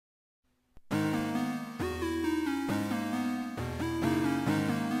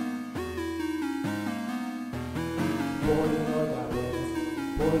Boy, you know I got bands.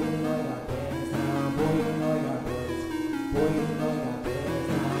 Boy, you know I got bands now. Boy, you know I got bands. Boy, you know I got bands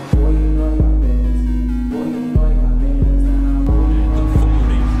now. Boy, you know I got bands. Boy, you know I got bands now. Boy, you know I got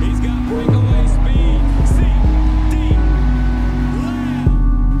bands. He's got breakaway speed. CeeDee.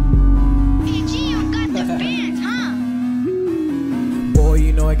 PG, you got the bands, huh? Boy,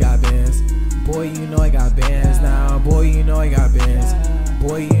 you know I got bands. Boy, you know I got bands now. Boy, you know I got bands.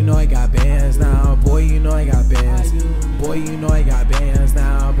 Boy, you know I got bands now. Boy, you know I got bands. Boy, you know I got bands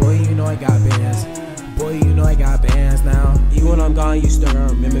now. Boy, you know I got bands. Boy, you know I got bands now. Even when I'm gone, you still gonna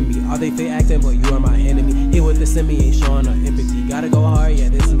remember me. All they fake acting, but you are my enemy. Here with the semi, ain't showing no empathy. Gotta go hard, yeah,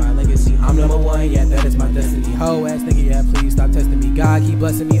 this is my legacy. I'm number one, yeah, that is my destiny. Ho ass nigga, yeah, please stop testing me. God keep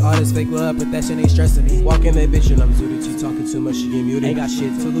blessing me, all this fake love, but that shit ain't stressing me. Walking that bitch and I'm zooted. She talking too much, she get muted. Ain't got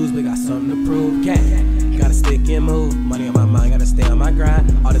shit to lose, but got something to prove. Gang, gotta stick and move. Money on my mind, gotta stay on my grind.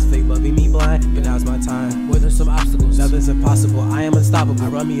 All this fake love be me blind, but now's my time. More than some obstacles, nothing's impossible. I am unstoppable. I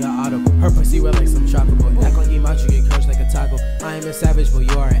run me a audible. Her pussy wet like some tropical. Act like you out, you get crushed like a taco. I am a savage, but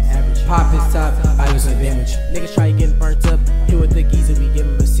you are an average. Pop his top, I was some damage. Niggas try getting burnt up. Here with the geezer, we give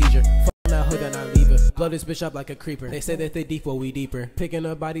him a seizure. Fuck that hood and I leave her. Blow this bitch up like a creeper. They say that they deep, but we deeper. Picking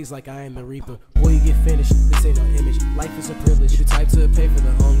up bodies like I am the reaper. Boy, you get finished, this ain't no image. Life is a privilege. You type to pay for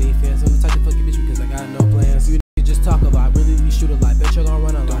the OnlyFans. I'm the type to fuck your bitch because I got no plans. You just talk a lot, really we shoot a lot. Bet you're gonna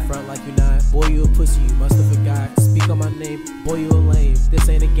run a lot. Front like you not. Boy, you a pussy, you must have forgot. Speak on my name, boy, you a lame. This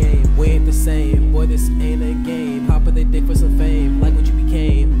ain't a game, we ain't the same. Boy, this ain't a game. Hop at they dick for some fame, like what you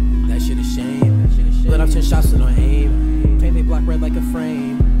became. That shit is shame. Lit up 10 shots with no aim. Paint they block red like a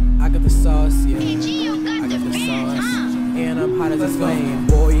frame. I got the sauce, yeah. PG, you got the bands, huh? And I'm hot as a flame.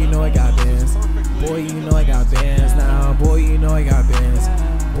 Boy, you know I got bands. Boy, you know I got bands now. Boy, you know I got bands.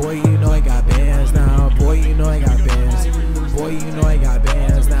 Boy, you know I got bands now. Boy, you know I got bands. Boy, you know I